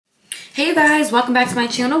Hey guys, welcome back to my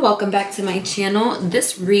channel.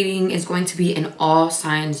 This reading is going to be an all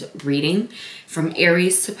signs reading from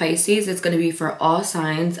Aries to Pisces. It's going to be for all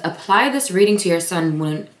signs. Apply this reading to your sun,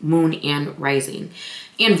 moon, and rising,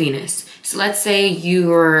 and Venus. So let's say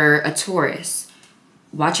you're a Taurus.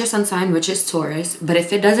 Watch your sun sign, which is Taurus. But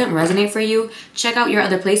if it doesn't resonate for you, check out your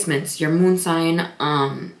other placements, your moon sign,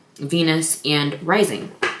 Venus, and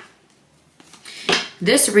rising.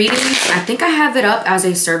 This reading, I think I have it up as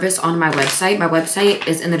a service on my website. My website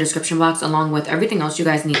is in the description box along with everything else you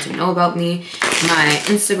guys need to know about me. My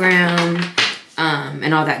Instagram,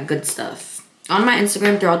 and all that good stuff. On my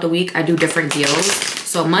Instagram throughout the week, I do different deals.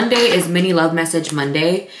 So Monday is Mini Love Message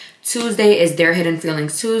Monday. Tuesday is Their Hidden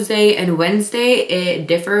Feelings Tuesday. And Wednesday, it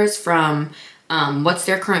differs from what's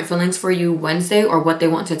their current feelings for you Wednesday or what they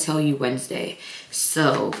want to tell you Wednesday.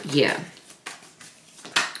 So, yeah.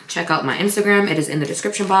 Check out my Instagram. It is in the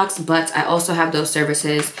description box, but I also have those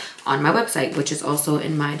services on my website, which is also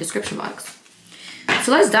in my description box.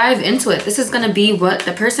 So let's dive into it. This is going to be what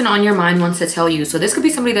the person on your mind wants to tell you. So this could be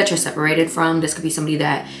somebody that you're separated from. This could be somebody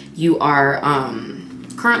that you are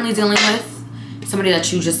currently dealing with. Somebody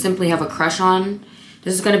that you just simply have a crush on.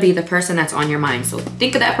 This is going to be the person that's on your mind. So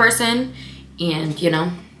think of that person and, you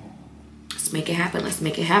know, let's make it happen. Let's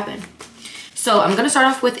make it happen. So I'm going to start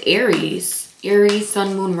off with Aries. Aries,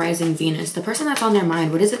 sun, moon, rising, Venus. The person that's on their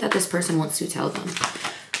mind, what is it that this person wants to tell them?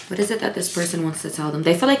 What is it that this person wants to tell them?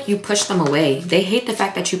 They feel like you pushed them away. They hate the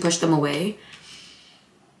fact that you pushed them away.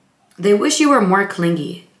 They wish you were more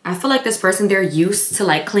clingy. I feel like this person, they're used to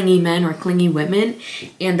like clingy men or clingy women.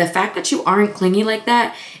 And the fact that you aren't clingy like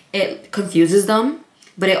that, it confuses them.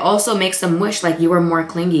 But it also makes them wish like you were more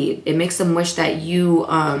clingy. It makes them wish that you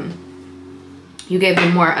gave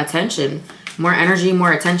them more attention. More energy,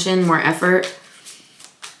 more attention, more effort.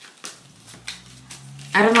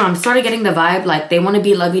 I don't know. I'm sort of getting the vibe like they want to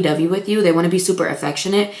be lovey-dovey with you. They want to be super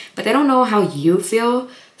affectionate, but they don't know how you feel.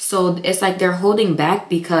 So it's like they're holding back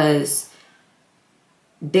because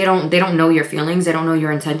they don't know your feelings. They don't know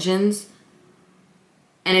your intentions.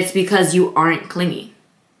 And it's because you aren't clingy.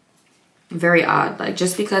 Very odd. Like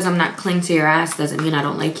just because I'm not cling to your ass doesn't mean I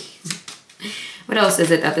don't like you. What else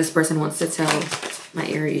is it that this person wants to tell my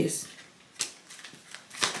Aries?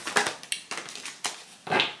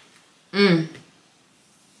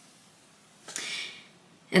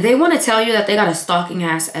 And they want to tell you that they got a stalking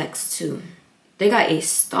ass ex too. They got a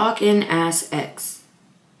stalking ass ex.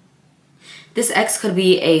 This ex could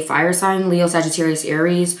be a fire sign, Leo, Sagittarius,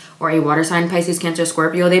 Aries, or a water sign, Pisces, Cancer,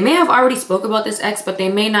 Scorpio. They may have already spoke about this ex, but they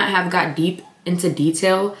may not have got deep into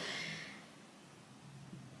detail.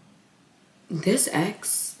 This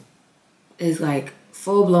ex is like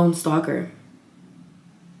full-blown stalker.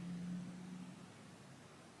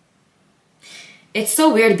 It's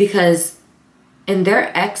so weird because in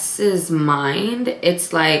their ex's mind,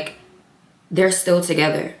 it's like they're still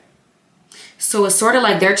together. So it's sort of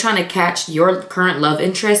like they're trying to catch your current love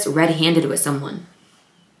interest red-handed with someone.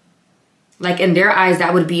 Like in their eyes,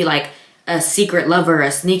 that would be like a secret lover,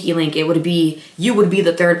 a sneaky link. It would be, you would be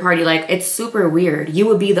the third party. Like it's super weird. You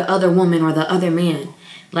would be the other woman or the other man.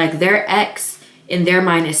 Like their ex in their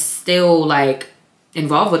mind is still like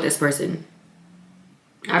involved with this person.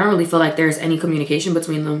 I don't really feel like there's any communication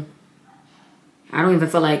between them. I don't even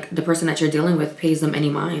feel like the person that you're dealing with pays them any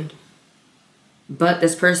mind. But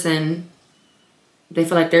this person, they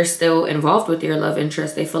feel like they're still involved with your love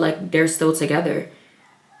interest. They feel like they're still together.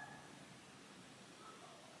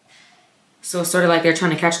 So it's sort of like they're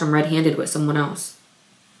trying to catch them red-handed with someone else.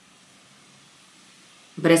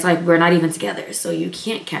 But it's like, we're not even together, so you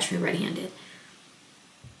can't catch me red-handed.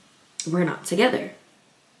 We're not together.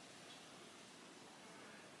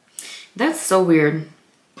 That's so weird.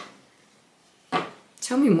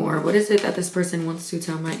 Tell me more. What is it that this person wants to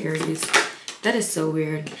tell my Aries? That is so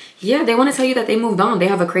weird. Yeah, they want to tell you that they moved on. They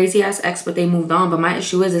have a crazy ass ex, but they moved on. But my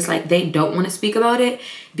issue is, it's like they don't want to speak about it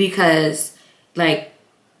because, like,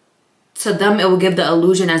 to them, it will give the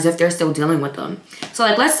illusion as if they're still dealing with them. So,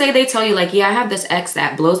 like, let's say they tell you, like, yeah, I have this ex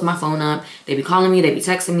that blows my phone up. They be calling me. They be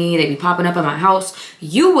texting me. They be popping up at my house.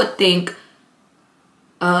 You would think,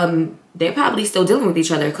 they're probably still dealing with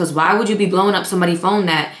each other, because why would you be blowing up somebody's phone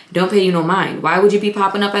that don't pay you no mind? Why would you be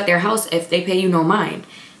popping up at their house if they pay you no mind?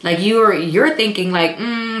 Like you're thinking like,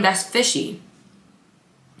 that's fishy.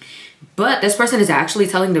 But this person is actually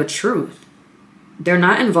telling the truth. They're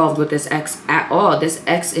not involved with this ex at all. This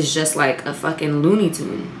ex is just like a fucking Looney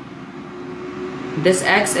Tune. This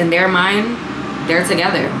ex in their mind, they're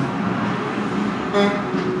together.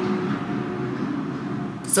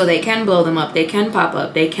 So they can blow them up. They can pop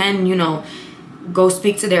up. They can, you know, go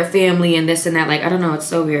speak to their family and this and that. Like, I don't know. It's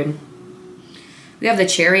so weird. We have the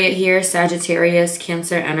Chariot here, Sagittarius,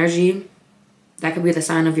 Cancer energy. That could be the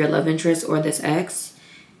sign of your love interest or this ex,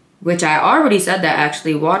 which I already said that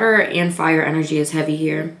actually. Water and fire energy is heavy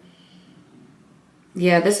here.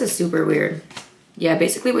 Yeah, this is super weird. Yeah,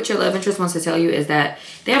 basically what your love interest wants to tell you is that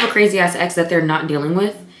they have a crazy ass ex that they're not dealing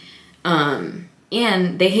with.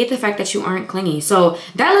 And they hate the fact that you aren't clingy. So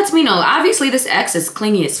that lets me know, obviously this ex is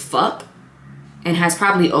clingy as fuck and has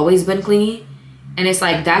probably always been clingy. And it's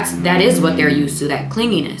like, that is what they're used to, that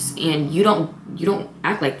clinginess. And you don't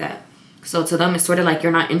act like that. So to them, it's sort of like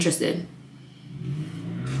you're not interested.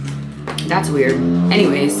 That's weird.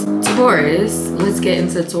 Anyways, Taurus. Let's get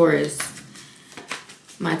into Taurus.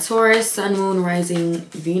 My Taurus, Sun, Moon, Rising,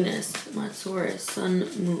 Venus. My Taurus, Sun,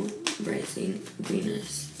 Moon, Rising,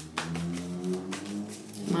 Venus.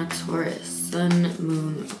 My Taurus, Sun,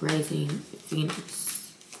 Moon, Rising,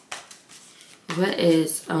 Venus. What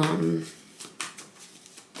is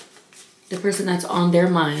the person that's on their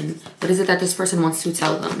mind? What is it that this person wants to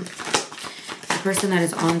tell them? The person that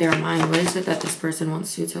is on their mind, what is it that this person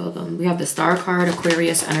wants to tell them? We have the Star card,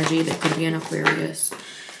 Aquarius energy. That could be an Aquarius.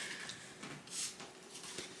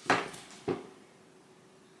 Let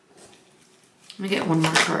me get one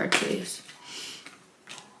more card, please.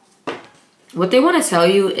 What they want to tell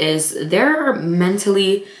you is they're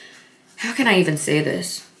mentally, how can I even say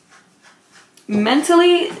this?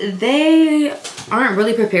 Mentally, they aren't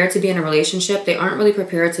really prepared to be in a relationship. They aren't really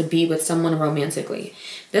prepared to be with someone romantically.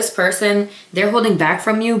 This person, they're holding back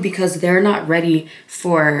from you because they're not ready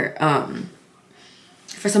for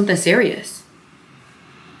something serious.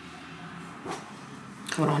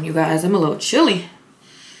 Hold on, you guys. I'm a little chilly.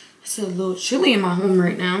 It's a little chilly in my home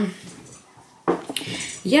right now.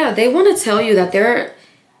 Yeah, they want to tell you that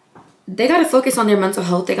they got to focus on their mental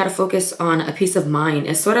health. They got to focus on a peace of mind.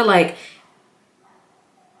 It's sort of like,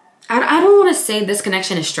 I don't want to say this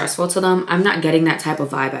connection is stressful to them. I'm not getting that type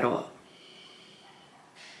of vibe at all.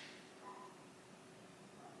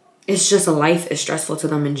 It's just life is stressful to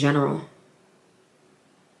them in general.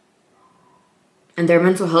 And their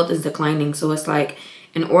mental health is declining. So it's like,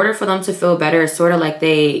 in order for them to feel better, it's sort of like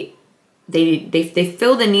they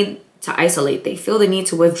feel the need to isolate. They feel the need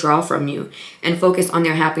to withdraw from you and focus on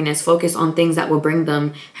their happiness, focus on things that will bring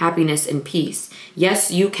them happiness and peace.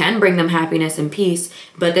 Yes, you can bring them happiness and peace,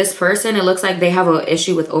 but this person, it looks like they have an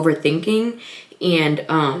issue with overthinking,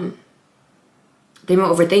 and they may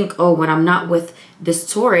overthink, oh, when I'm not with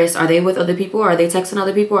this Taurus, are they with other people? Are they texting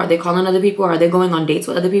other people? Are they calling other people? Are they going on dates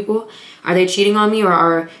with other people? Are they cheating on me? Or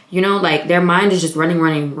are, you know, like their mind is just running.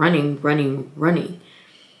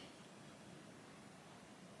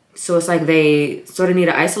 So it's like they sort of need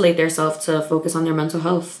to isolate themselves to focus on their mental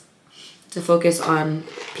health, to focus on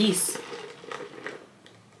peace.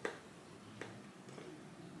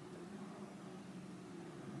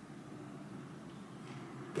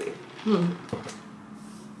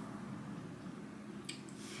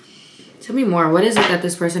 Tell me more. What is it that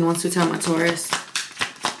this person wants to tell my Taurus?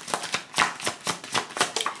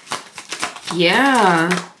 Yeah,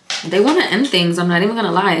 they want to end things. I'm not even going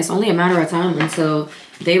to lie. It's only a matter of time until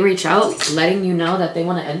they reach out, letting you know that they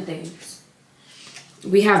want to end things.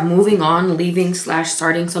 We have moving on, leaving /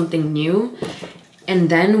 starting something new. And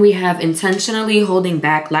then we have intentionally holding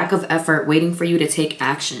back, lack of effort, waiting for you to take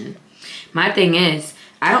action. My thing is,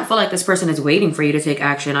 I don't feel like this person is waiting for you to take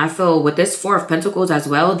action. I feel with this Four of Pentacles as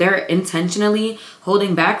well, they're intentionally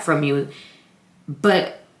holding back from you.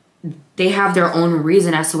 But they have their own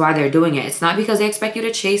reason as to why they're doing it. It's not because they expect you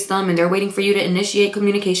to chase them and they're waiting for you to initiate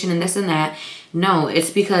communication and this and that. No,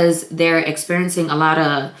 it's because they're experiencing a lot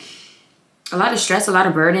of stress, a lot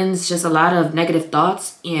of burdens, just a lot of negative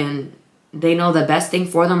thoughts. And they know the best thing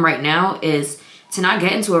for them right now is to not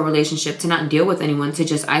get into a relationship, to not deal with anyone, to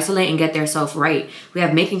just isolate and get themselves right. We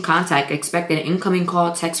have making contact, expect an incoming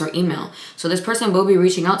call, text, or email. So this person will be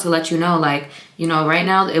reaching out to let you know, like, you know, right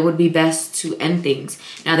now it would be best to end things.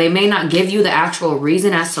 Now, they may not give you the actual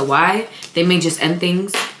reason as to why. They may just end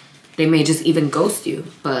things. They may just even ghost you.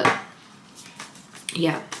 But,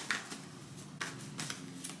 yeah.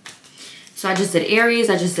 So I just did Aries.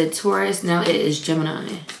 I just did Taurus. Now it is Gemini.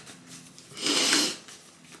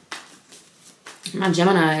 My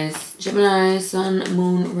Geminis. Gemini, Sun,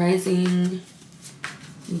 Moon, Rising,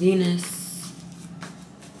 Venus.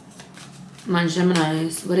 My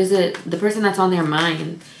Geminis. What is it? The person that's on their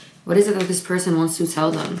mind. What is it that this person wants to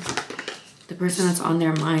tell them? The person that's on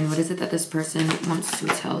their mind. What is it that this person wants to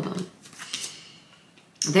tell them?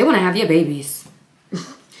 They want to have your babies.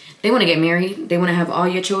 They want to get married. They want to have all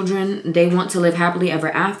your children. They want to live happily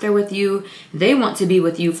ever after with you. They want to be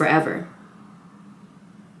with you forever.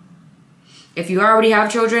 If you already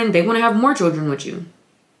have children, they want to have more children with you.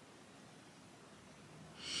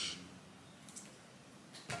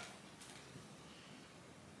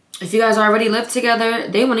 If you guys already live together,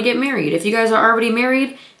 they want to get married. If you guys are already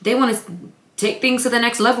married, they want to take things to the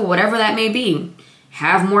next level, whatever that may be.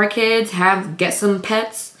 Have more kids, get some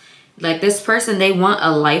pets. Like this person, they want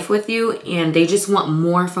a life with you and they just want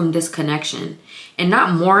more from this connection. And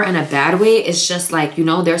not more in a bad way. It's just like, you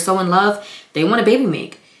know, they're so in love, they want a baby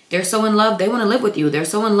make. They're so in love, they want to live with you. They're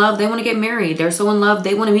so in love, they want to get married. They're so in love,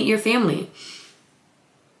 they want to meet your family.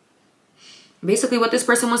 Basically, what this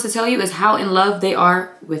person wants to tell you is how in love they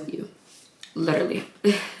are with you. Literally.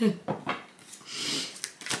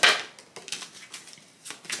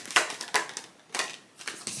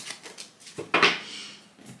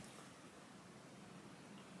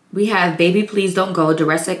 We have baby, please don't go,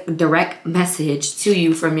 direct message to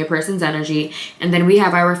you from your person's energy. And then we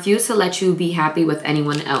have I refuse to let you be happy with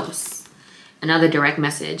anyone else. Another direct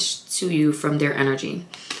message to you from their energy.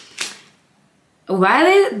 Why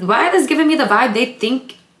are this giving me the vibe they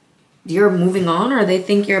think you're moving on or they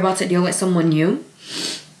think you're about to deal with someone new?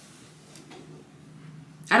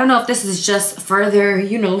 I don't know if this is just further,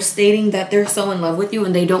 you know, stating that they're so in love with you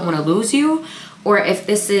and they don't want to lose you, or if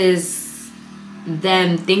this is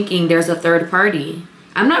them thinking there's a third party.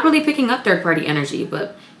 I'm not really picking up third party energy,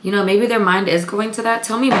 but you know, maybe their mind is going to that.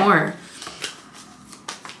 Tell me more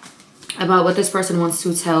about what this person wants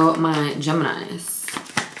to tell my Geminis.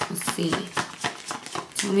 Let's see.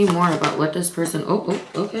 Tell me more about what this person... Oh,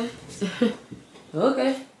 okay.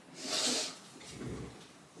 Okay.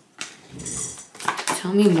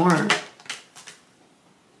 Tell me more.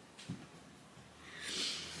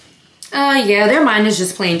 Yeah, their mind is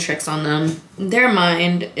just playing tricks on them. Their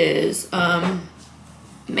mind is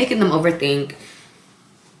making them overthink.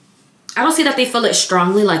 I don't see that they feel it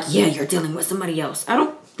strongly, like, yeah, you're dealing with somebody else. I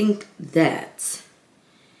don't think that.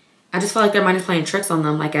 I just feel like their mind is playing tricks on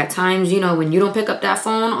them. Like at times, you know, when you don't pick up that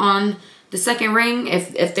phone on the second ring,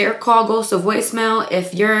 if their call goes to voicemail,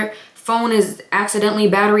 if your phone is accidentally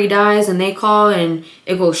battery dies and they call and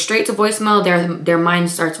it goes straight to voicemail, their mind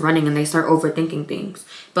starts running and they start overthinking things.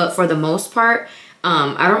 But for the most part,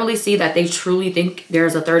 I don't really see that they truly think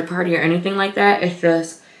there's a third party or anything like that. It's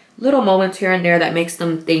just little moments here and there that makes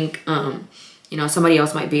them think, you know, somebody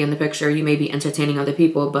else might be in the picture. You may be entertaining other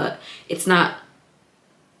people, but it's not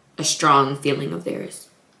a strong feeling of theirs.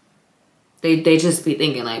 They just be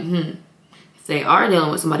thinking like, if they are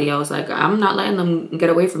dealing with somebody else, like, I'm not letting them get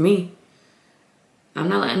away from me. I'm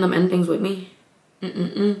not letting them end things with me.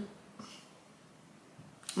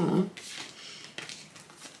 All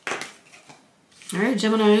right,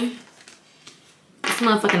 Gemini. This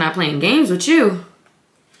motherfucker not playing games with you.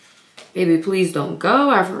 Baby, please don't go.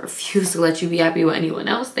 I refuse to let you be happy with anyone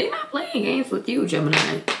else. They not playing games with you,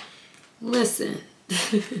 Gemini. Listen.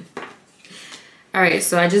 All right,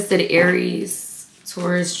 so I just did Aries,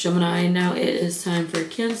 Taurus, Gemini. Now it is time for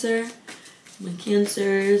Cancer. My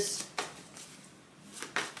Cancers.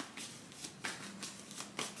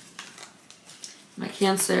 My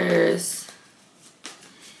Cancers.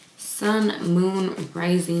 Sun, Moon,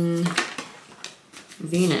 Rising,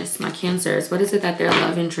 Venus. My Cancers. What is it that their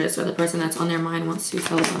love interest or the person that's on their mind wants to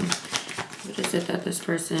tell them? What is it that this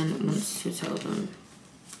person wants to tell them?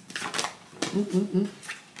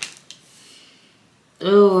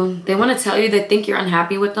 Oh, they want to tell you they think you're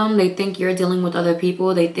unhappy with them. They think you're dealing with other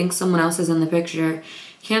people. They think someone else is in the picture.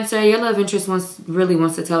 Cancer, your love interest really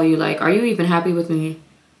wants to tell you, like, are you even happy with me?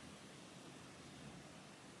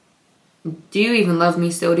 Do you even love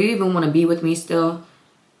me still? Do you even want to be with me still?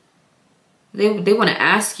 They want to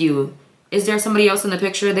ask you, is there somebody else in the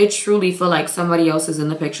picture? They truly feel like somebody else is in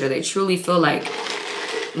the picture. They truly feel like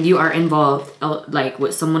you are involved, like,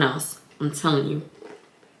 with someone else. I'm telling you.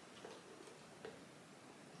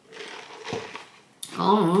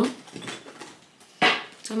 Oh.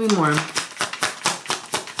 Tell me more.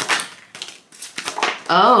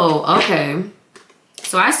 Oh, okay.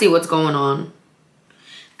 So I see what's going on.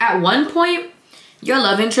 At one point, your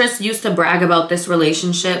love interest used to brag about this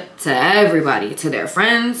relationship to everybody, to their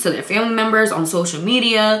friends, to their family members on social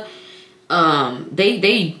media.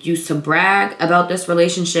 They used to brag about this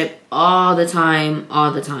relationship all the time,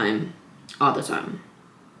 all the time, all the time.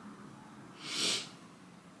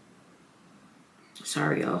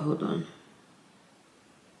 Sorry, y'all. Hold on.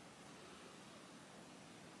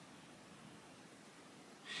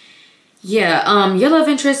 Yeah, your love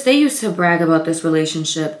interest, they used to brag about this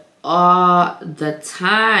relationship all the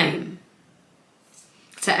time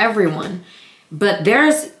to everyone. But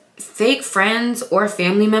there's fake friends or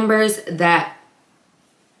family members that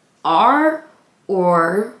are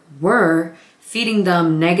or were feeding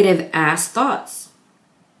them negative ass thoughts.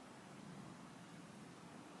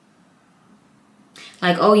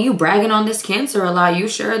 Like, oh, you bragging on this Cancer a lot. You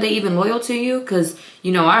sure they even loyal to you? Because,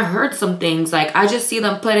 you know, I heard some things. Like, I just see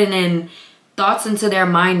them putting in thoughts into their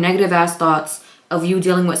mind, negative ass thoughts of you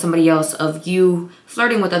dealing with somebody else, of you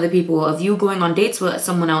flirting with other people, of you going on dates with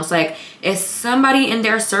someone else. Like, it's somebody in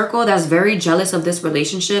their circle that's very jealous of this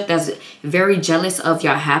relationship, that's very jealous of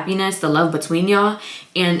your happiness, the love between y'all.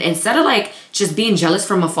 And instead of like just being jealous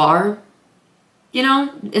from afar, you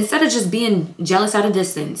know, instead of just being jealous at a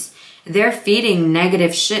distance, they're feeding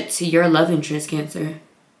negative shit to your love interest, Cancer.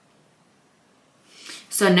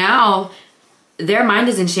 So now their mind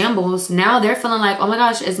is in shambles. Now they're feeling like, oh my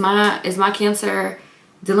gosh, is my Cancer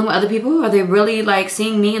dealing with other people? Are they really like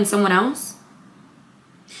seeing me and someone else?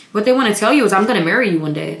 What they want to tell you is, I'm going to marry you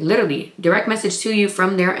one day. Literally, direct message to you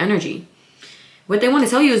from their energy. What they want to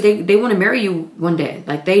tell you is they want to marry you one day.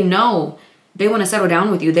 Like, they know they want to settle down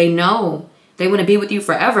with you. They know they want to be with you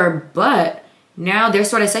forever, but now they're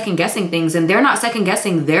sort of second guessing things, and they're not second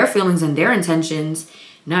guessing their feelings and their intentions.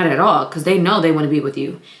 Not at all, because they know they want to be with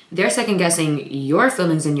you. They're second guessing your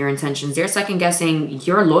feelings and your intentions. They're second guessing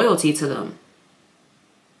your loyalty to them.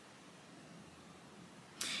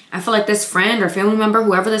 I feel like this friend or family member,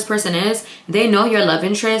 whoever this person is, they know your love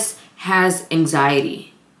interest has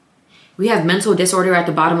anxiety. We have mental disorder at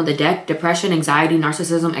the bottom of the deck, depression, anxiety,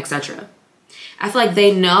 narcissism, etc. I feel like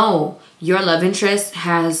they know your love interest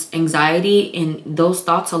has anxiety, and those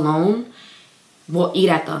thoughts alone will eat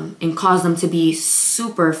at them and cause them to be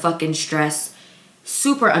super fucking stressed,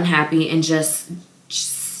 super unhappy, and just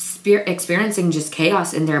experiencing just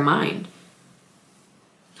chaos in their mind.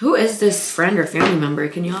 Who is this friend or family member?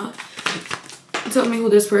 Can y'all tell me who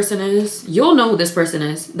this person is? You'll know who this person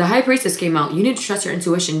is. The High Priestess came out. You need to trust your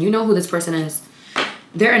intuition. You know who this person is.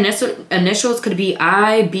 Their initials could be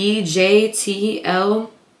I, B, J, T,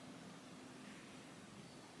 L.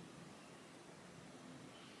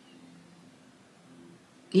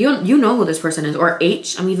 You know who this person is. Or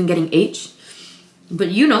H. I'm even getting H. But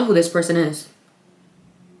you know who this person is.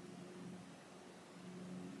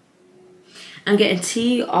 I'm getting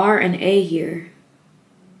T, R, and A here.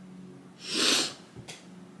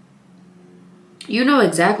 You know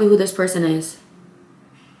exactly who this person is.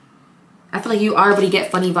 I feel like you already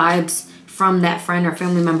get funny vibes from that friend or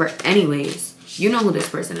family member anyways. You know who this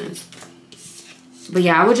person is. But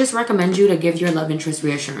yeah, I would just recommend you to give your love interest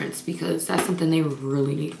reassurance, because that's something they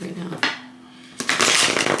really need right now.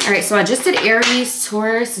 Alright, so I just did Aries,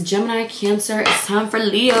 Taurus, Gemini, Cancer. It's time for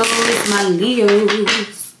Leos. My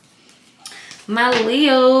Leos. My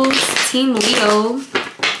Leos. Team Leo.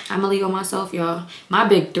 I'm a Leo myself, y'all. My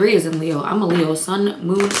big 3 is in Leo. I'm a Leo, sun,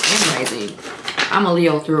 moon, and rising. I'm a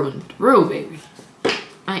Leo through and through, baby.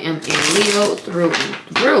 I am a Leo through and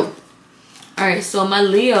through. Alright, so my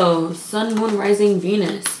Leo, sun, moon, rising,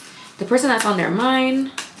 Venus. The person that's on their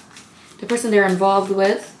mind, the person they're involved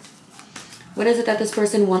with. What is it that this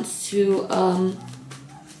person wants to tell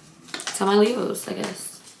my Leos, I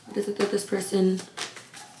guess? What is it that this person,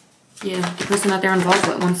 yeah, the person that they're involved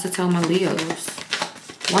with wants to tell my Leos?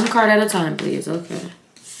 One card at a time, please. Okay.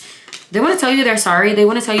 They want to tell you they're sorry. They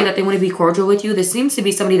want to tell you that they want to be cordial with you. This seems to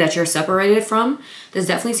be somebody that you're separated from. This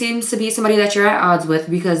definitely seems to be somebody that you're at odds with,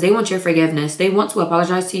 because they want your forgiveness. They want to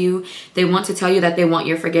apologize to you. They want to tell you that they want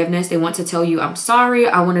your forgiveness. They want to tell you, I'm sorry,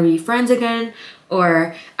 I want to be friends again,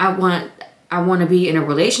 or I want to be in a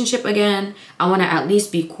relationship again. I want to at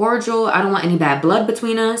least be cordial. I don't want any bad blood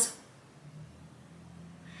between us.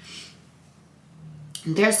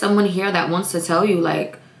 There's someone here that wants to tell you,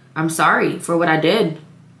 like, I'm sorry for what I did.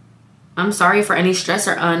 I'm sorry for any stress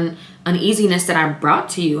or uneasiness that I brought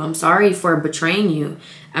to you. I'm sorry for betraying you.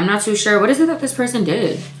 I'm not too sure. What is it that this person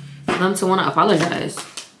did for them to want to apologize?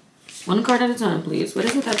 One card at a time, please. What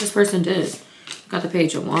is it that this person did? Got the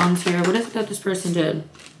Page of Wands here. What is it that this person did?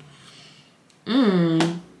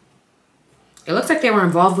 It looks like they were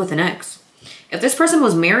involved with an ex. If this person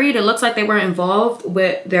was married, it looks like they were involved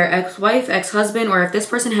with their ex-wife, ex-husband, or if this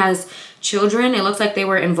person has children, it looks like they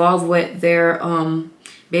were involved with their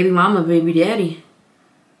baby mama, baby daddy,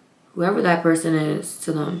 whoever that person is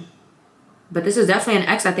to them. But this is definitely an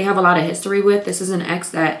ex that they have a lot of history with. This is an ex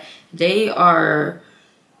that they are,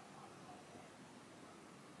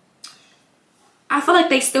 I feel like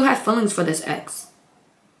they still have feelings for this ex.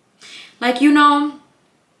 Like, you know,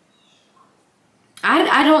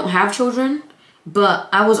 I don't have children, but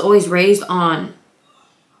I was always raised on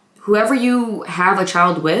whoever you have a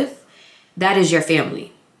child with, that is your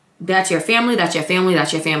family. That's your family, that's your family,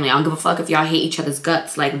 that's your family. I don't give a fuck if y'all hate each other's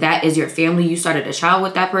guts. Like, that is your family. You started a child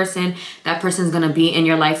with that person. That person's gonna be in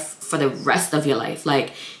your life for the rest of your life.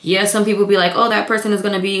 Like, yeah, some people be like, oh, that person is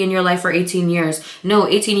gonna be in your life for 18 years. No,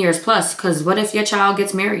 18 years plus, because what if your child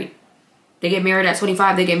gets married? They get married at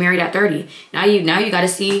 25. They get married at 30. Now you got to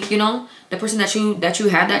see, you know, the person that you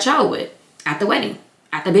had that child with at the wedding,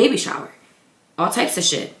 at the baby shower, all types of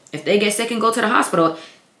shit. If they get sick and go to the hospital,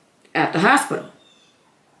 at the hospital,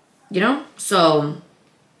 you know? So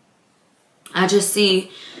I just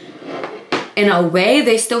see, in a way,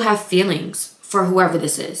 they still have feelings for whoever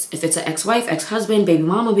this is. If it's an ex-wife, ex-husband, baby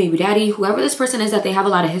mama, baby daddy, whoever this person is that they have a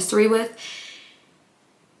lot of history with,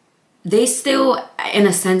 they still, in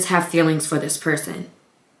a sense, have feelings for this person.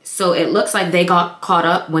 So it looks like they got caught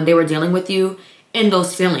up when they were dealing with you in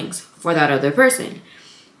those feelings for that other person.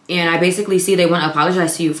 And I basically see they want to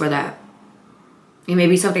apologize to you for that. It may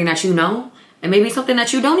be something that you know. It may be something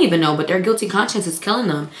that you don't even know, but their guilty conscience is killing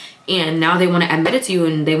them. And now they want to admit it to you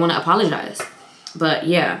and they want to apologize. But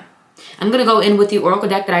yeah. I'm going to go in with the Oracle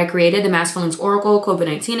deck that I created, the Mass Feelings Oracle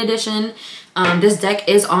COVID-19 edition. This deck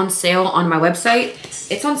is on sale on my website.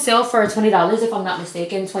 It's on sale for $20 if I'm not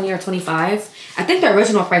mistaken, 20 or 25. I think the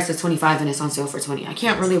original price is 25 and it's on sale for 20. I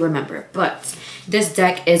can't really remember, but this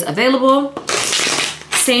deck is available.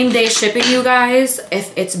 Same day shipping, you guys,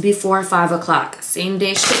 if it's before 5 o'clock. Same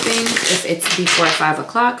day shipping if it's before 5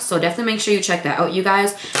 o'clock. So definitely make sure you check that out, you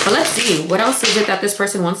guys. But let's see, what else is it that this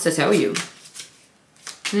person wants to tell you?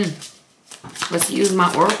 Let's use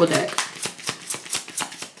my Oracle deck.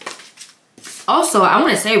 Also, I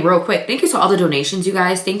want to say real quick, thank you to all the donations, you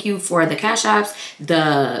guys. Thank you for the Cash Apps,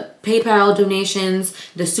 the PayPal donations,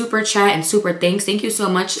 the Super Chat, and Super Thanks. Thank you so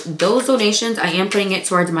much. Those donations, I am putting it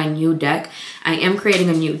towards my new deck. I am creating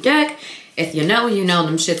a new deck. If you know, you know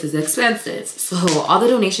them shits is expensive. So all the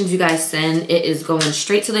donations you guys send, it is going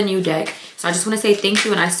straight to the new deck. So I just want to say thank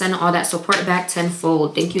you, and I send all that support back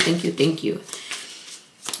tenfold. Thank you, thank you, thank you.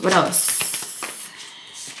 What else?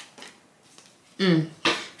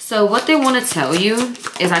 So what they want to tell you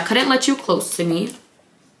is I couldn't let you close to me.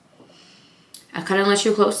 I couldn't let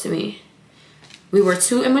you close to me. We were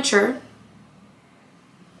too immature.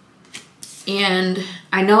 And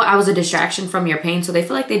I know I was a distraction from your pain, so they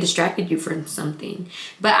feel like they distracted you from something.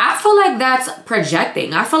 But I feel like that's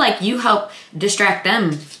projecting. I feel like you help distract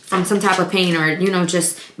them from some type of pain, or, you know,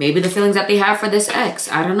 just maybe the feelings that they have for this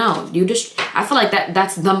ex. I don't know. I feel like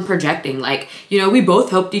that's them projecting. Like, you know, we both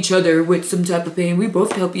helped each other with some type of pain. We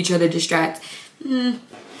both help each other distract.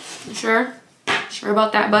 Sure? Sure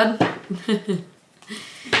about that, bud?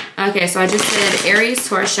 Okay, so I just said Aries,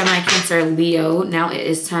 Taurus, Gemini, Cancer, Leo. Now it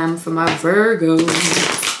is time for my Virgos.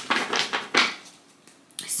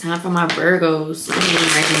 It's time for my Virgos. Sun, Moon,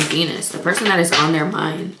 Rising, Venus. The person that is on their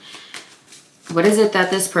mind. What is it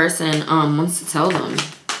that this person wants to tell them?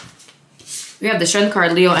 We have the Strength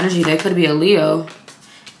card, Leo energy. They could be a Leo.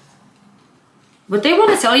 What they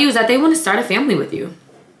want to tell you is that they want to start a family with you.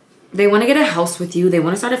 They want to get a house with you. They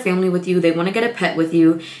want to start a family with you. They want to get a pet with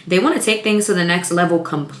you. They want to take things to the next level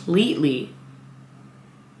completely.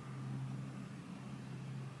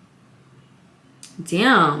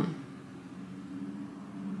 Damn.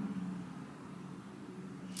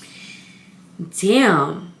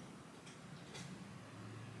 Damn.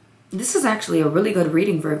 This is actually a really good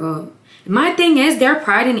reading, Virgo. My thing is, their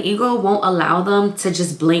pride and ego won't allow them to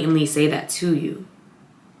just blatantly say that to you.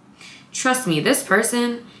 Trust me, this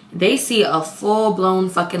person, they see a full-blown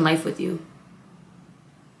fucking life with you.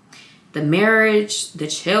 The marriage, the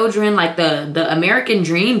children, like the American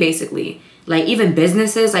dream, basically. Like even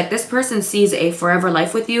businesses, like this person sees a forever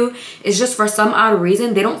life with you. It's just for some odd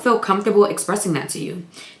reason, they don't feel comfortable expressing that to you.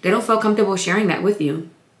 They don't feel comfortable sharing that with you.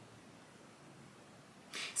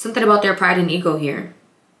 Something about their pride and ego here.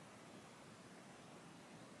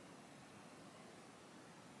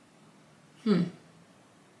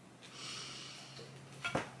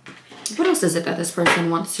 What else is it that this person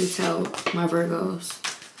wants to tell my Virgos?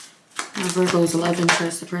 My Virgos love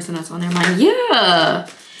interest, the person that's on their mind. Yeah.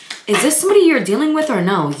 Is this somebody you're dealing with or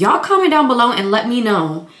no? Y'all comment down below and let me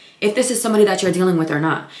know if this is somebody that you're dealing with or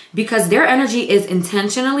not. Because their energy is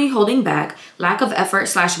intentionally holding back, lack of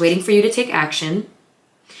effort / waiting for you to take action.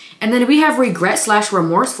 And then we have regret /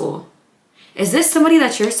 remorseful. Is this somebody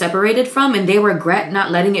that you're separated from and they regret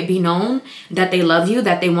not letting it be known that they love you,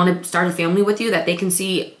 that they want to start a family with you, that they can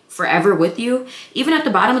see forever with you? Even at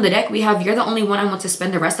the bottom of the deck, we have, you're the only one I want to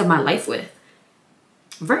spend the rest of my life with.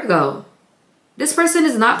 Virgo. This person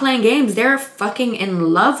is not playing games. They're fucking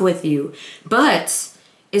in love with you. But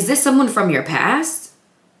is this someone from your past?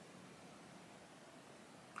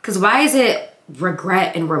 Because why is it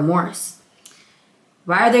regret and remorse?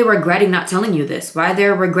 Why are they regretting not telling you this? Why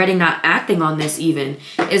they're regretting not acting on this even?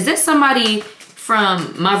 Is this somebody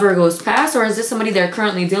from my Virgo's past, or is this somebody they're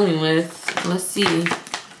currently dealing with? Let's see.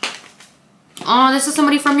 Oh, this is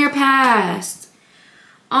somebody from your past.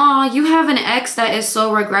 Aw, you have an ex that is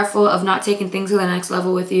so regretful of not taking things to the next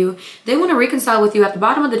level with you. They want to reconcile with you. At the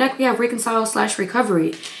bottom of the deck, we have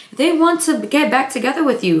reconcile/recovery. They want to get back together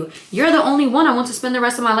with you. You're the only one I want to spend the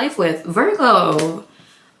rest of my life with. Virgo.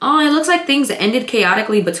 Oh, it looks like things ended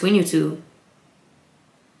chaotically between you two.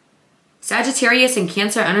 Sagittarius and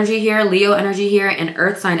Cancer energy here, Leo energy here, and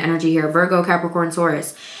Earth sign energy here. Virgo, Capricorn,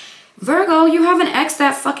 Taurus. Virgo, you have an ex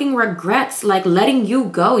that fucking regrets like letting you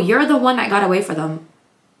go. You're the one that got away for them.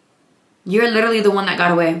 You're literally the one that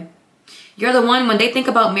got away. You're the one, when they think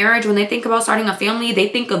about marriage, when they think about starting a family, they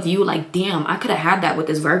think of you like, damn, I could have had that with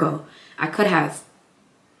this Virgo. I could have.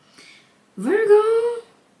 Virgo.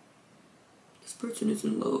 This person is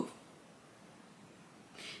in love.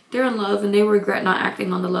 They're in love and they regret not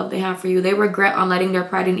acting on the love they have for you. They regret on letting their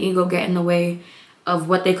pride and ego get in the way of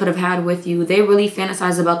what they could have had with you. They really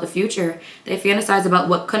fantasize about the future. They fantasize about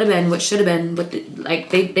what could have been, what should have been. But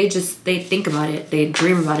like they think about it. They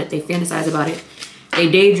dream about it. They fantasize about it.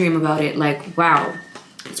 They daydream about it. Like, wow,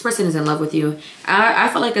 this person is in love with you. I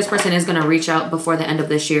feel like this person is going to reach out before the end of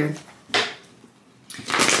this year.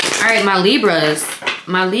 All right, my Libras.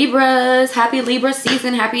 My Libras. Happy Libra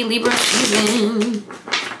season. Happy Libra season.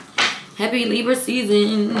 Happy Libra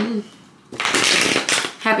season.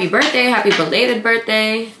 Happy birthday. Happy belated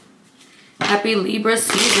birthday. Happy Libra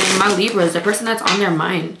season. My Libras, the person that's on their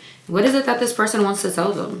mind. What is it that this person wants to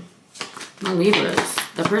tell them? My Libras,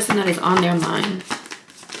 the person that is on their mind.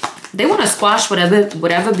 They want to squash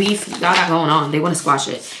whatever beef y'all got going on. They want to squash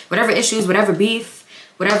it. Whatever issues, whatever beef,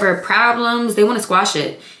 whatever problems, they want to squash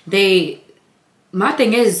it. My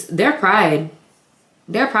thing is, their pride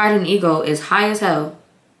and ego is high as hell.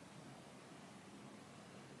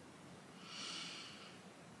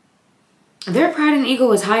 Their pride and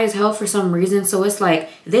ego is high as hell for some reason. So it's like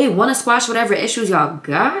they want to squash whatever issues y'all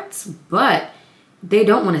got, but they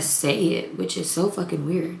don't want to say it, which is so fucking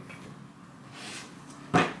weird.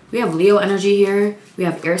 We have Leo energy here. We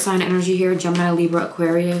have air sign energy here. Gemini, Libra,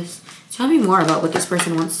 Aquarius. Tell me more about what this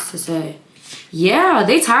person wants to say. Yeah,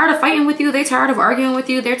 they tired of fighting with you. They tired of arguing with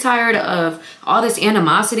you. They're tired of all this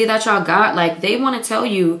animosity that y'all got. Like, they want to tell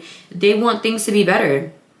you they want things to be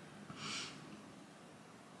better.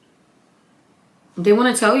 They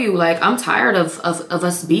want to tell you, like, I'm tired of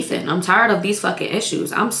us beefing. I'm tired of these fucking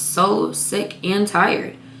issues. I'm so sick and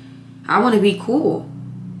tired. I want to be cool.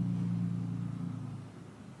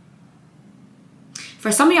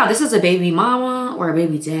 For some of y'all, this is a baby mama or a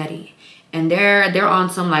baby daddy. And they're on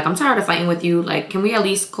some, like, I'm tired of fighting with you. Like, can we at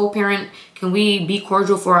least co-parent? Can we be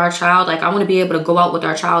cordial for our child? Like, I want to be able to go out with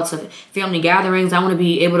our child to family gatherings. I want to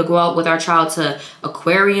be able to go out with our child to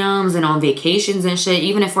aquariums and on vacations and shit.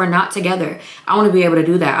 Even if we're not together, I want to be able to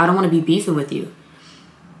do that. I don't want to be beefing with you.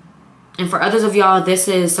 And for others of y'all, this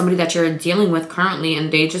is somebody that you're dealing with currently.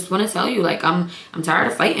 And they just want to tell you, like, I'm tired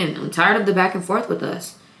of fighting. I'm tired of the back and forth with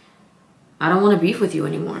us. I don't want to beef with you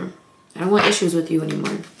anymore. I don't want issues with you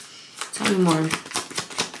anymore. Tell me more.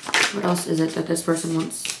 What else is it that this person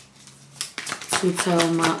wants to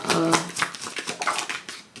tell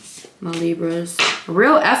my Libras?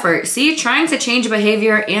 Real effort. See, trying to change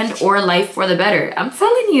behavior and or life for the better. I'm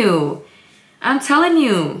telling you. I'm telling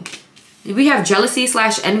you. We have jealousy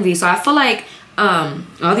 / envy. So I feel like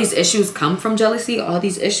all these issues come from jealousy. All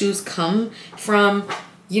these issues come from,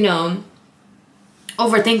 you know,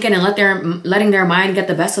 overthinking and letting their mind get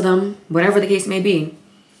the best of them. Whatever the case may be.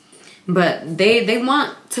 But they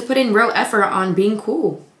want to put in real effort on being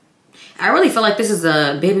cool. I really feel like this is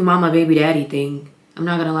a baby mama, baby daddy thing. I'm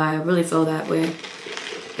not gonna lie. I really feel that way.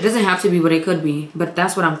 It doesn't have to be, but it could be. But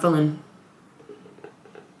that's what I'm feeling.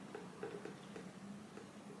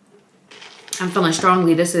 I'm feeling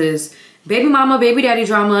strongly. This is baby mama, baby daddy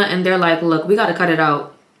drama. And they're like, look, we got to cut it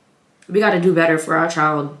out. We got to do better for our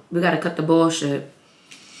child. We got to cut the bullshit.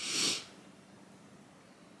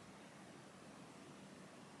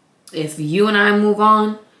 If you and I move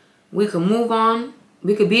on, we can move on.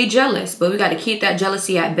 We could be jealous, but we got to keep that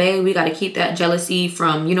jealousy at bay. We got to keep that jealousy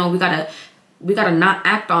from, you know, we got to not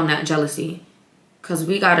act on that jealousy, because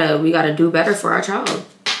we got to do better for our child.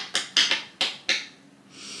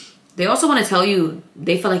 They also want to tell you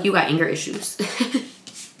they feel like you got anger issues.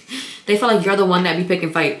 They feel like you're the one that be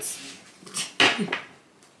picking fights.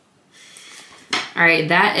 All right,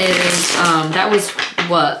 that was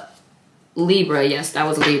what? Libra. Yes, that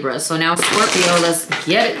was Libra. So now Scorpio, let's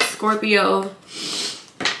get it, Scorpio.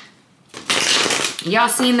 Y'all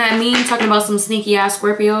seen that meme talking about some sneaky ass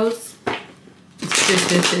Scorpios?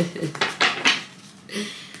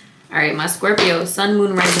 All right, my Scorpio, Sun,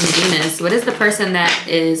 Moon, Rising, Venus. What is the person that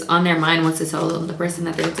is on their mind wants to tell them? The person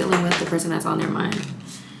that they're dealing with, the person that's on their mind.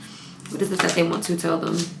 What is it that they want to tell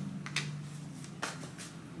them?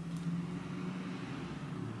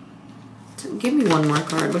 Give me one more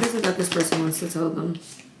card. What is it that this person wants to tell them?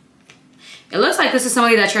 It looks like this is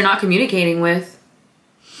somebody that you're not communicating with.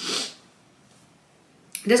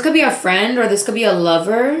 This could be a friend or this could be a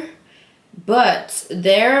lover. But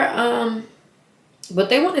they're, what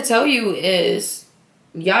they want to tell you is,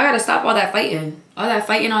 y'all gotta stop all that fighting. All that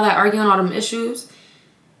fighting, all that arguing, all them issues.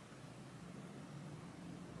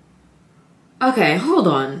 Okay, hold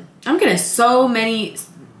on. I'm getting so many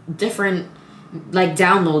different, like,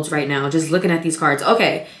 downloads right now just looking at these cards.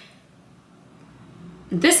 Okay.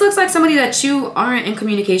 This looks like somebody that you aren't in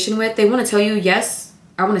communication with. They want to tell you, yes,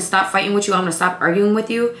 I want to stop fighting with you. I want to stop arguing with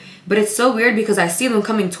you. But it's so weird because I see them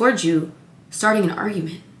coming towards you, starting an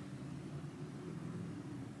argument.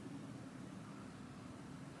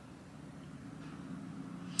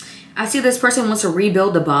 I see this person wants to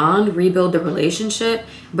rebuild the bond, rebuild the relationship,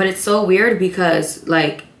 but it's so weird because,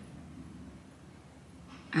 like,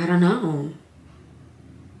 I don't know.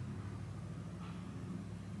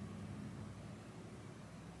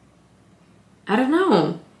 I don't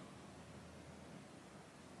know.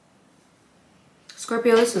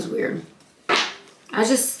 Scorpio, this is weird.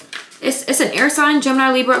 It's an air sign,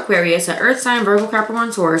 Gemini, Libra, Aquarius, an earth sign, Virgo,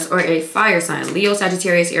 Capricorn, Taurus, or a fire sign, Leo,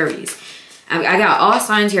 Sagittarius, Aries. I got all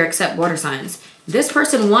signs here except water signs. This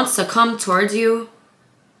person wants to come towards you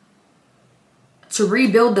to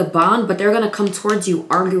rebuild the bond, but they're going to come towards you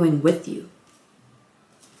arguing with you.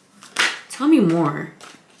 Tell me more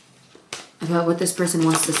about what this person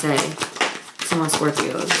wants to say to my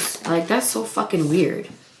Scorpios. Like, that's so fucking weird.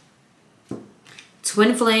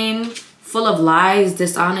 Twin flame, full of lies,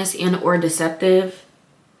 dishonest and or deceptive.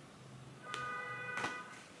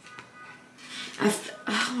 I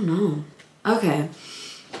don't know. Okay.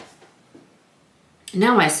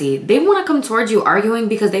 Now I see. They want to come towards you arguing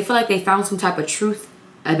because they feel like they found some type of truth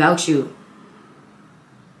about you.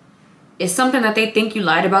 It's something that they think you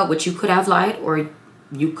lied about, which you could have lied or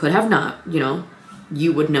you could have not, you know.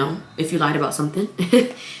 You would know if you lied about something.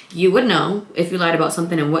 You would know if you lied about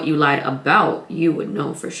something, and what you lied about, you would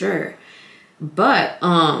know for sure. But,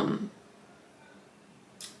 I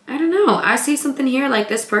don't know. I see something here like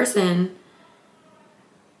this person.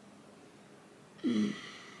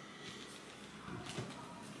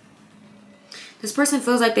 This person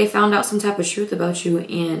feels like they found out some type of truth about you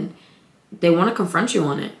and they want to confront you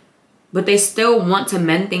on it. But they still want to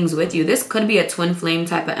mend things with you. This could be a twin flame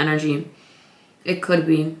type of energy. It could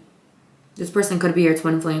be. This person could be your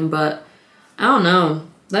twin flame, but I don't know.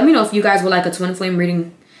 Let me know if you guys would like a twin flame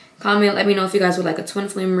reading. Comment. Let me know if you guys would like a twin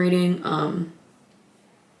flame reading.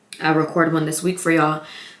 I'll record one this week for y'all.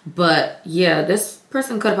 But yeah, this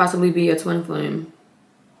person could possibly be a twin flame.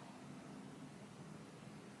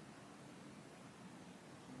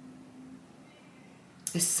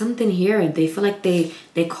 There's something here. They feel like they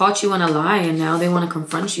caught you on a lie and now they want to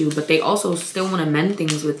confront you, but they also still want to mend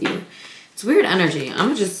things with you. It's weird energy. I'm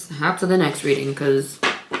gonna just hop to the next reading because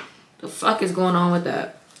the fuck is going on with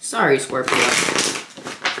that? Sorry, Scorpio.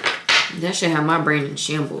 That shit had my brain in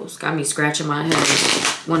shambles. Got me scratching my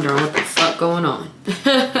head, wondering what the fuck going on.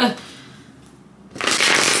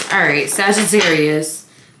 Alright, Sagittarius.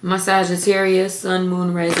 My Sagittarius, Sun,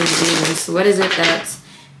 Moon, Rising, Venus. What is it that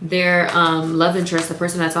their love interest, the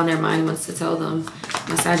person that's on their mind, wants to tell them?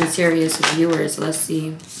 My Sagittarius viewers, let's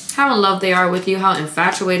see how in love they are with you, how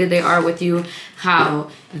infatuated they are with you,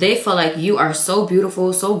 how they feel like you are so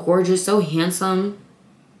beautiful, so gorgeous, so handsome.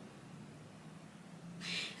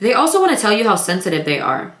 They also want to tell you how sensitive they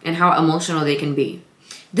are and how emotional they can be.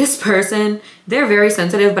 This person, they're very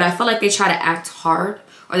sensitive, but I feel like they try to act hard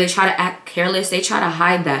or they try to act careless. They try to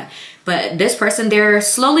hide that. But this person, they're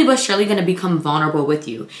slowly but surely going to become vulnerable with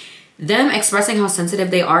you. Them expressing how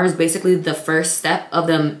sensitive they are is basically the first step of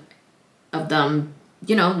them,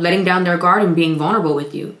 you know, letting down their guard and being vulnerable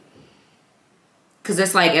with you. Because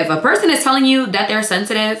it's like, if a person is telling you that they're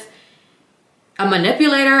sensitive, a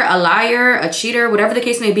manipulator, a liar, a cheater, whatever the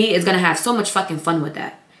case may be, is going to have so much fucking fun with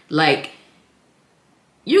that. Like,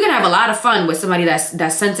 you can have a lot of fun with somebody that's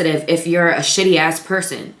sensitive if you're a shitty ass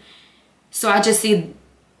person. So I just see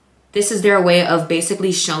this is their way of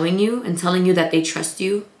basically showing you and telling you that they trust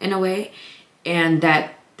you in a way and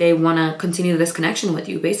that they want to continue this connection with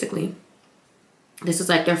you, basically. This is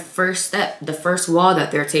like their first step, the first wall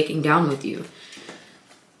that they're taking down with you.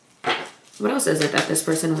 What else is it that this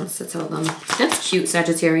person wants to tell them? That's cute,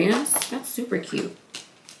 Sagittarius. That's super cute.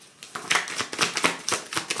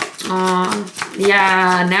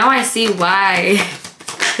 Yeah, now I see why.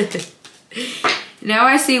 Now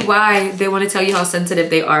I see why they want to tell you how sensitive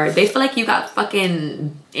they are. They feel like you got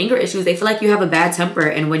fucking anger issues. They feel like you have a bad temper.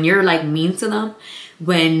 And when you're like mean to them,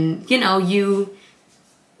 when, you know,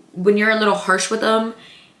 when you're a little harsh with them,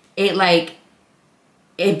 it like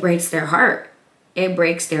it breaks their heart. It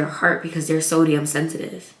breaks their heart because they're so damn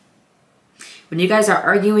sensitive. When you guys are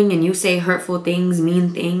arguing and you say hurtful things,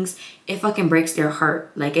 mean things, it fucking breaks their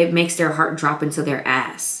heart. Like, it makes their heart drop into their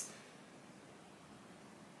ass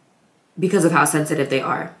because of how sensitive they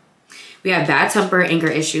are. We have bad temper, anger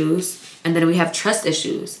issues, and then we have trust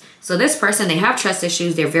issues. So this person, they have trust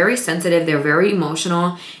issues. They're very sensitive. They're very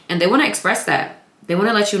emotional, and they want to express that. They want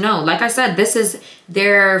to let you know. Like I said, this is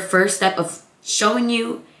their first step of showing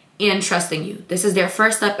you and trusting you. This is their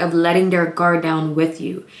first step of letting their guard down with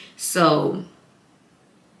you. So,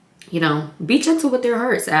 you know, be gentle with their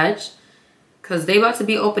heart, Sag. Because they about to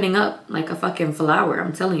be opening up like a fucking flower.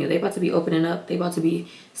 I'm telling you, they about to be opening up. They about to be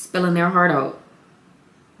spilling their heart out.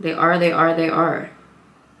 They are.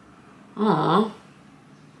 Aww.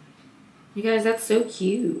 You guys, that's so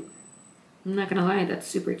cute. I'm not gonna lie, that's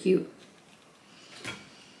super cute.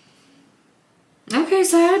 Okay,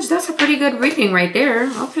 Sag, that's a pretty good reading right there.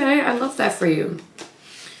 Okay, I love that for you.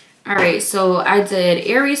 All right, so I did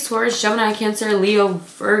Aries, Taurus, Gemini, Cancer, Leo,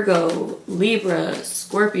 Virgo, Libra,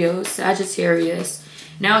 Scorpio, Sagittarius.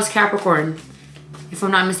 Now it's Capricorn. If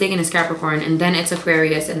I'm not mistaken, it's Capricorn. And then it's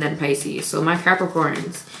Aquarius and then Pisces. So my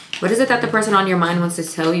Capricorns. What is it that the person on your mind wants to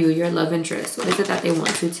tell you? Your love interest. What is it that they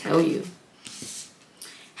want to tell you?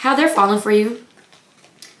 How they're falling for you.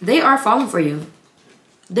 They are falling for you.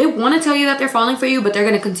 They want to tell you that they're falling for you, but they're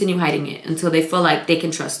going to continue hiding it until they feel like they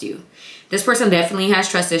can trust you. This person definitely has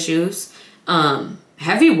trust issues.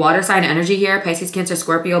 Heavy water sign energy here, Pisces, Cancer,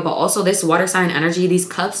 Scorpio, but also this water sign energy, these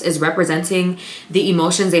cups is representing the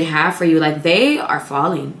emotions they have for you. Like, they are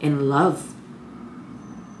falling in love.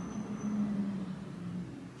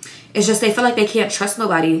 It's just they feel like they can't trust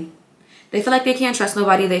nobody. They feel like they can't trust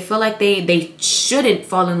nobody. They feel like they shouldn't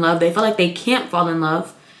fall in love. They feel like they can't fall in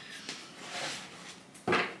love.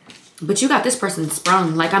 But you got this person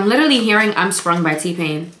sprung. Like, I'm literally hearing I'm Sprung by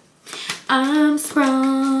T-Pain. I'm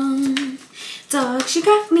sprung. Dog, she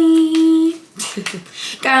got me.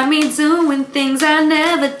 Got me doing things I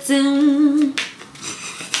never do.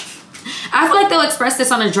 I feel like they'll express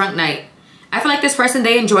this on a drunk night. I feel like this person,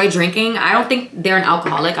 they enjoy drinking. I don't think they're an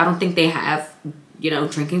alcoholic. I don't think they have, you know,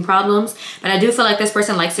 drinking problems. But I do feel like this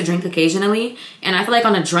person likes to drink occasionally. And I feel like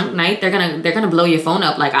on a drunk night, they're gonna blow your phone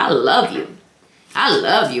up like, I love you. I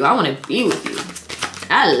love you. I want to be with you.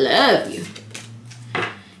 I love you.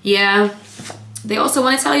 Yeah. They also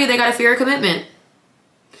want to tell you they got a fear of commitment.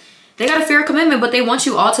 They got a fear of commitment, but they want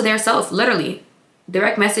you all to their self. Literally.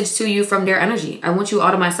 Direct message to you from their energy. I want you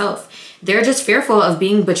all to myself. They're just fearful of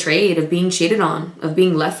being betrayed, of being cheated on, of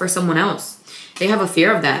being left for someone else. They have a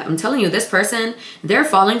fear of that. I'm telling you, this person, they're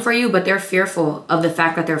falling for you, but they're fearful of the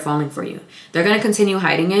fact that they're falling for you. They're going to continue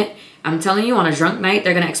hiding it. I'm telling you, on a drunk night,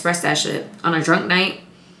 they're going to express that shit. On a drunk night,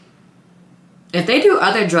 if they do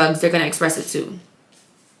other drugs, they're going to express it too.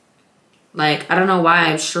 Like, I don't know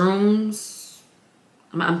why. Shrooms.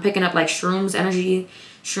 I'm picking up like shrooms energy.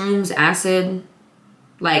 Shrooms, acid.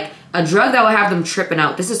 Like, a drug that will have them tripping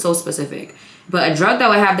out. This is so specific. But a drug that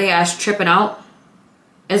will have their ass tripping out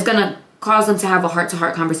is going to cause them to have a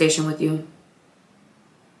heart-to-heart conversation with you.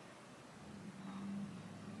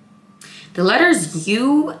 The letters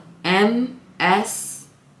U, M, S,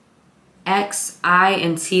 X, I,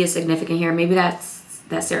 and T is significant here. Maybe that's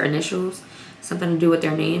their initials. Something to do with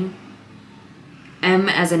their name. M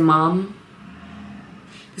as in mom.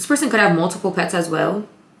 This person could have multiple pets as well.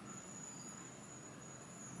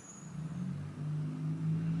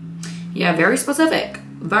 Yeah, very specific.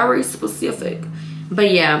 Very specific.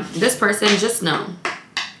 But yeah, this person, just know,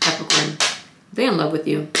 Capricorn, they in love with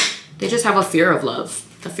you. They just have a fear of love.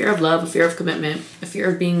 A fear of love, a fear of commitment, a fear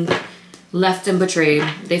of being left and betrayed.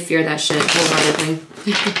 They fear that shit wholeheartedly.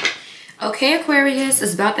 Okay, Aquarius,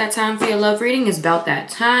 it's about that time for your love reading. It's about that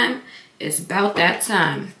time. It's about that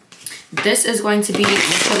time. This is going to be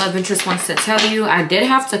what your love interest wants to tell you. I did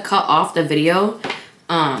have to cut off the video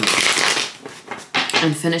and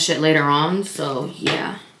finish it later on. So,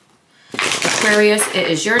 yeah. Aquarius, it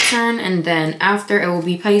is your turn. And then after, it will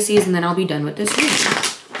be Pisces. And then I'll be done with this reading.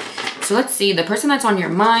 So let's see, the person that's on your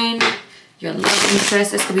mind, your love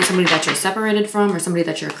interest, this could be somebody that you're separated from or somebody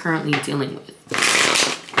that you're currently dealing with.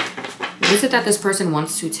 What is it that this person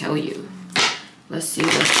wants to tell you? Let's see,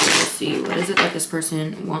 let's see. What is it that this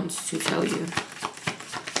person wants to tell you?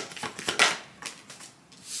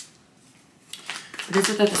 What is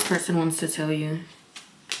it that this person wants to tell you?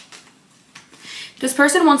 This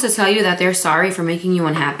person wants to tell you that they're sorry for making you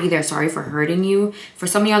unhappy. They're sorry for hurting you. For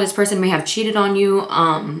some of y'all, this person may have cheated on you.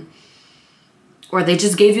 Or they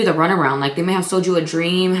just gave you the runaround. Like, they may have sold you a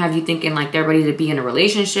dream, have you thinking like they're ready to be in a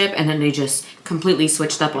relationship, and then they just completely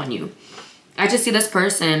switched up on you. I just see this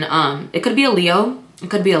person, it could be a Leo, It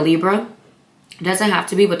could be a Libra. It doesn't have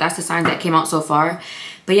to be, but that's the signs that came out so far.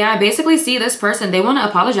 But yeah, I basically see this person, they want to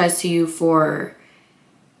apologize to you for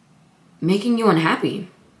making you unhappy.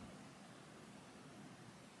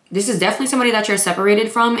 This is definitely somebody that you're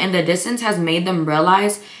separated from, and the distance has made them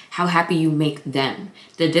realize how happy you make them.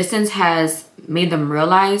 The distance has made them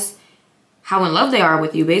realize how in love they are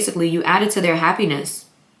with you. Basically, you added to their happiness.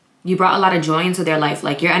 You brought a lot of joy into their life.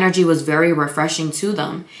 Like, your energy was very refreshing to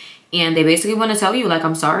them. And they basically want to tell you, like,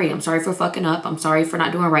 I'm sorry. I'm sorry for fucking up. I'm sorry for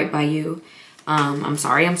not doing right by you. I'm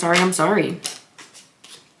sorry.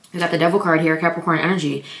 We got the Devil card here, Capricorn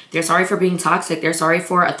energy. They're sorry for being toxic. They're sorry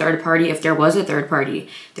for a third party if there was a third party.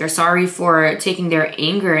 They're sorry for taking their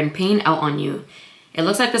anger and pain out on you. It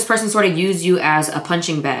looks like this person sort of used you as a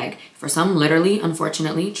punching bag. For some, literally,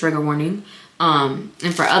 unfortunately, trigger warning.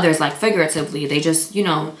 And for others, like figuratively, they just, you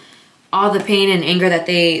know, all the pain and anger that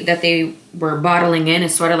they were bottling in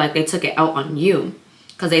is sort of like they took it out on you.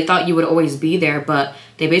 Because they thought you would always be there, but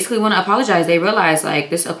they basically want to apologize. They realize,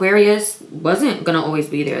 like, this Aquarius wasn't going to always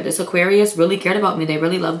be there. This Aquarius really cared about me. They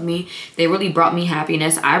really loved me. They really brought me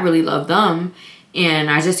happiness. I really loved them.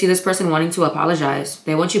 And I just see this person wanting to apologize.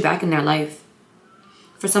 They want you back in their life.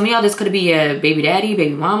 For some of y'all, this could be a baby daddy,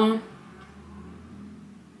 baby mama.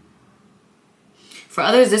 For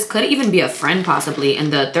others, this could even be a friend possibly.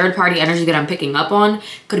 And the third party energy that I'm picking up on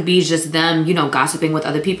could be just them, you know, gossiping with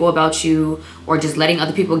other people about you, or just letting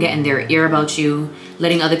other people get in their ear about you,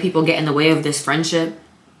 letting other people get in the way of this friendship.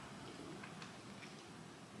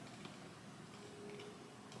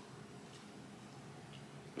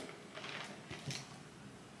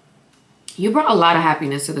 You brought a lot of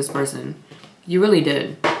happiness to this person. You really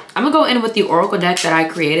did. I'm going to go in with the Oracle deck that I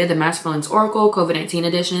created, the Mass Feelings Oracle COVID-19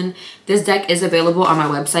 edition. This deck is available on my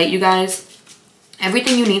website, you guys.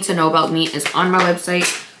 Everything you need to know about me is on my website.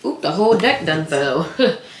 Oop, the whole deck done fell.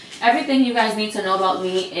 Everything you guys need to know about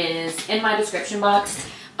me is in my description box.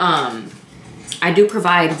 I do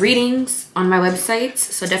provide readings on my website,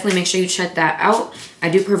 so definitely make sure you check that out. I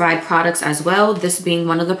do provide products as well, this being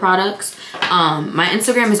one of the products. My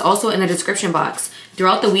Instagram is also in the description box.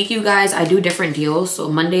 Throughout the week, you guys, I do different deals. So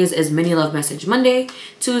Mondays is Mini Love Message Monday.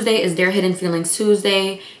 Tuesday is Their Hidden Feelings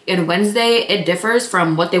Tuesday. And Wednesday, it differs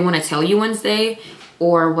from what they want to tell you Wednesday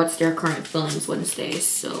or what's their current feelings Wednesday.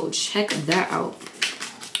 So check that out.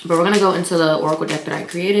 But we're going to go into the Oracle deck that I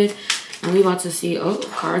created. And we're about to see, oh,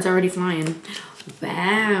 cards already flying.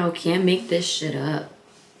 Wow, can't make this shit up.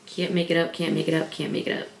 Can't make it up, can't make it up, can't make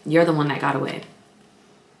it up. You're the one that got away.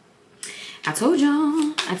 I told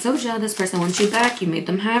y'all this person wants you back. You made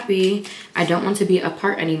them happy. I don't want to be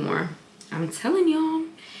apart anymore. I'm telling y'all,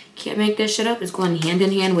 can't make this shit up. It's going hand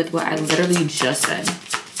in hand with what I literally just said.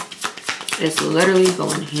 It's literally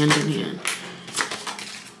going hand in hand.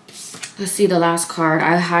 Let's see the last card.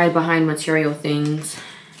 I hide behind material things.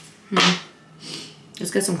 Let's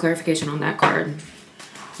get some clarification on that card.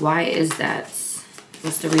 Why is that?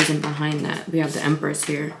 What's the reason behind that? We have the Empress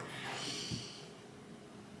here.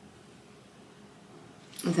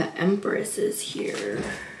 The Empress is here.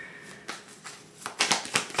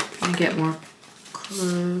 Let me get more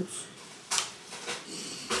cards.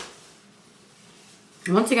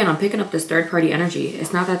 Once again, I'm picking up this third-party energy.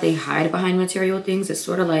 It's not that they hide behind material things. It's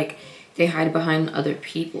sort of like they hide behind other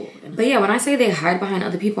people. But yeah, when I say they hide behind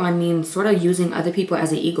other people, I mean sort of using other people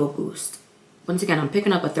as an ego boost. Once again, I'm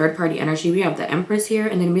picking up a third-party energy. We have the Empress here,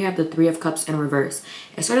 and then we have the Three of Cups in reverse.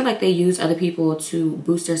 It's sort of like they use other people to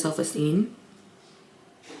boost their self-esteem.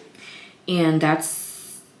 And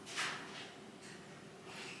that's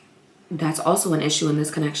also an issue in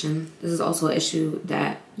this connection. This is also an issue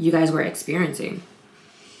that you guys were experiencing.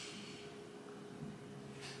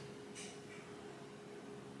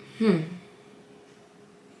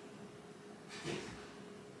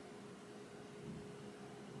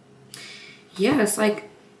 Yeah, it's like,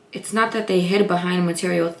 it's not that they hid behind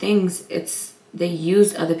material things. It's they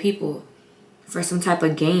used other people for some type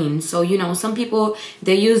of gain. So, you know, some people,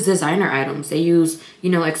 they use designer items. They use, you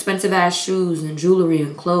know, expensive ass shoes and jewelry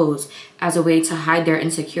and clothes as a way to hide their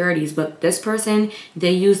insecurities. But this person,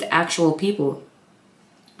 they used actual people.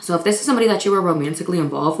 So if this is somebody that you were romantically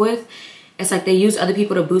involved with, it's like they use other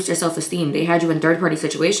people to boost their self-esteem. They had you in third-party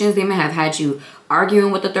situations. They may have had you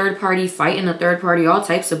arguing with the third party, fighting the third party, all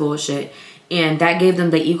types of bullshit. And that gave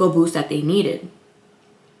them the ego boost that they needed.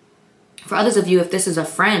 For others of you, if this is a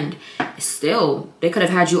friend, still, they could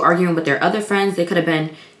have had you arguing with their other friends. They could have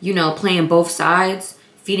been, you know, playing both sides,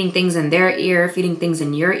 feeding things in their ear, feeding things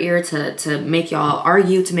in your ear to make y'all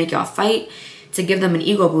argue, to make y'all fight, to give them an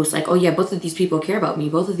ego boost. Like, oh yeah, both of these people care about me.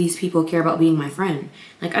 Both of these people care about being my friend.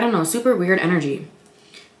 Like, I don't know, super weird energy.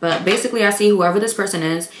 But basically, I see whoever this person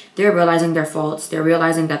is, they're realizing their faults. They're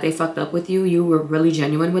realizing that they fucked up with you. You were really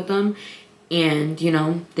genuine with them. And, you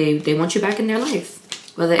know, they want you back in their life.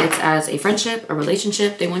 Whether it's as a friendship, a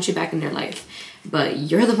relationship, they want you back in their life. But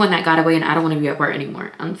you're the one that got away and I don't want to be a part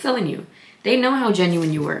anymore. I'm telling you. They know how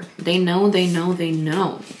genuine you were. They know, they know, they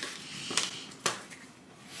know.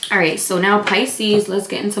 All right, so now Pisces. Let's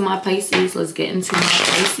get into my Pisces. Let's get into my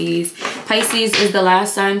Pisces. Pisces is the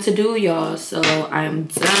last sign to do, y'all. So I'm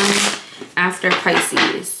done after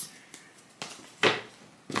Pisces.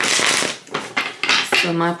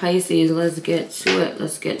 So my Pisces, let's get to it.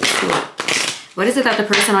 Let's get to it. What is it that the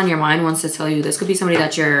person on your mind wants to tell you? This could be somebody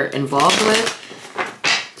that you're involved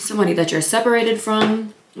with. Somebody that you're separated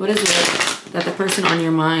from. What is it that the person on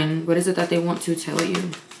your mind, what is it that they want to tell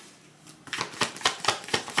you?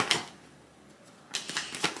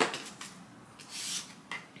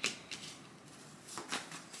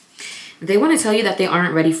 They want to tell you that they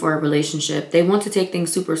aren't ready for a relationship. They want to take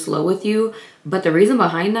things super slow with you. But the reason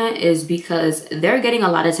behind that is because they're getting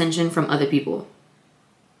a lot of attention from other people.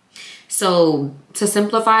 So to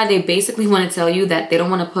simplify, they basically want to tell you that they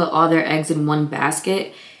don't want to put all their eggs in one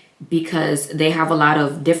basket because they have a lot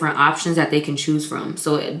of different options that they can choose from.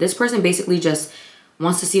 So this person basically just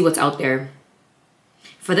wants to see what's out there.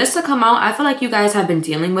 For this to come out, I feel like you guys have been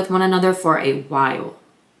dealing with one another for a while.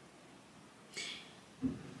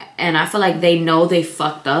 And I feel like they know they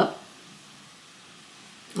fucked up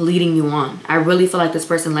leading you on. I really feel like this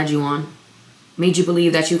person led you on. Made you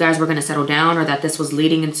believe that you guys were going to settle down or that this was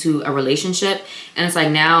leading into a relationship. And it's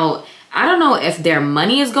like now, I don't know if their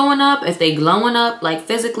money is going up, if they glowing up, like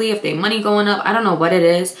physically, if their money going up. I don't know what it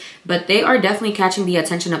is. But they are definitely catching the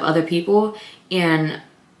attention of other people. And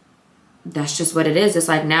that's just what it is. It's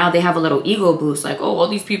like now they have a little ego boost. Like, oh, all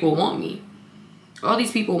these people want me. All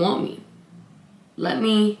these people want me. Let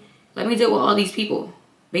me deal with all these people.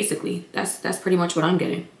 Basically, that's pretty much what I'm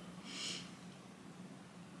getting.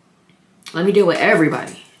 Let me deal with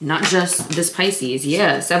everybody, not just this Pisces.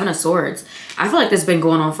 Yeah, Seven of Swords. I feel like this has been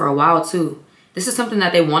going on for a while too. This is something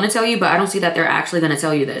that they want to tell you, but I don't see that they're actually going to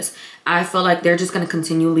tell you this. I feel like they're just going to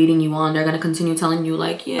continue leading you on. They're going to continue telling you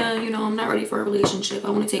like, yeah, you know, I'm not ready for a relationship.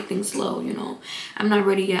 I want to take things slow, you know. I'm not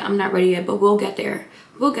ready yet. I'm not ready yet, but we'll get there.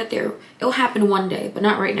 We'll get there. It'll happen one day, but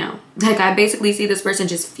not right now. Like I basically see this person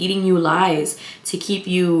just feeding you lies to keep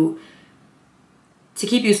you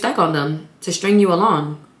stuck on them, to string you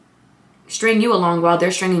along. String you along while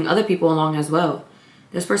they're stringing other people along as well.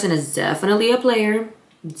 This person is definitely a player.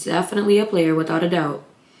 Definitely a player without a doubt.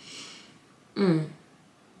 What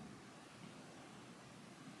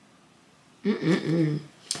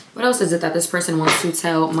else is it that this person wants to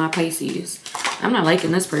tell my Pisces? I'm not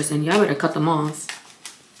liking this person. Y'all better cut them off.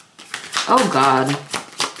 Oh God.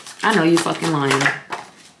 I know you fucking lying.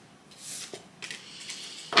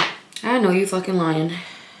 I know you fucking lying.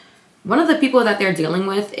 One of the people that they're dealing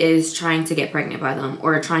with is trying to get pregnant by them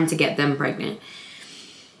or trying to get them pregnant.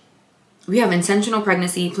 We have intentional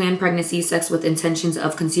pregnancy, planned pregnancy, sex with intentions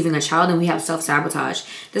of conceiving a child, and we have self-sabotage.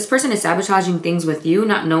 This person is sabotaging things with you,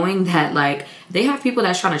 not knowing that like they have people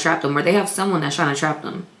that's trying to trap them or they have someone that's trying to trap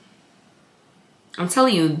them. I'm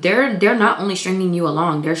telling you, they're not only stringing you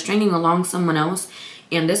along, they're stringing along someone else.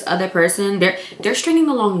 And this other person, they're stringing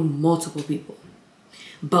along multiple people.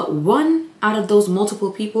 But one out of those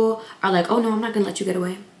multiple people are like, oh no, I'm not gonna let you get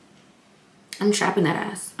away. I'm trapping that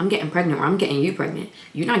ass. I'm getting pregnant or I'm getting you pregnant.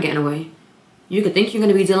 You're not getting away. You could think you're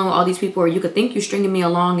going to be dealing with all these people or you could think you're stringing me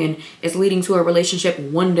along and it's leading to a relationship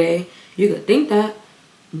one day. You could think that,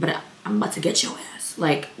 but I'm about to get your ass.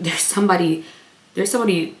 Like there's somebody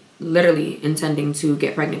literally intending to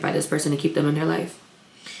get pregnant by this person to keep them in their life.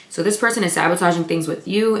 So this person is sabotaging things with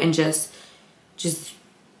you and just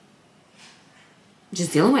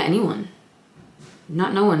dealing with anyone.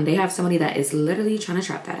 Not knowing they have somebody that is literally trying to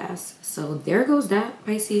trap that ass. So there goes that,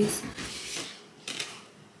 Pisces.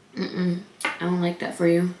 I don't like that for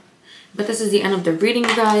you. But this is the end of the reading,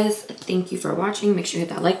 you guys. Thank you for watching. Make sure you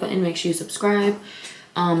hit that like button. Make sure you subscribe.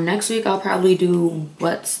 Next week, I'll probably do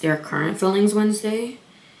What's Their Current Feelings Wednesday.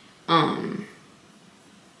 I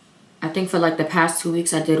think for like the past 2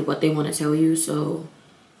 weeks, I did What They Want to Tell You. So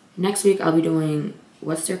next week, I'll be doing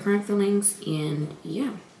What's Their Current Feelings. And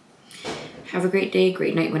yeah. Have a great day,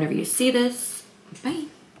 great night whenever you see this. Bye.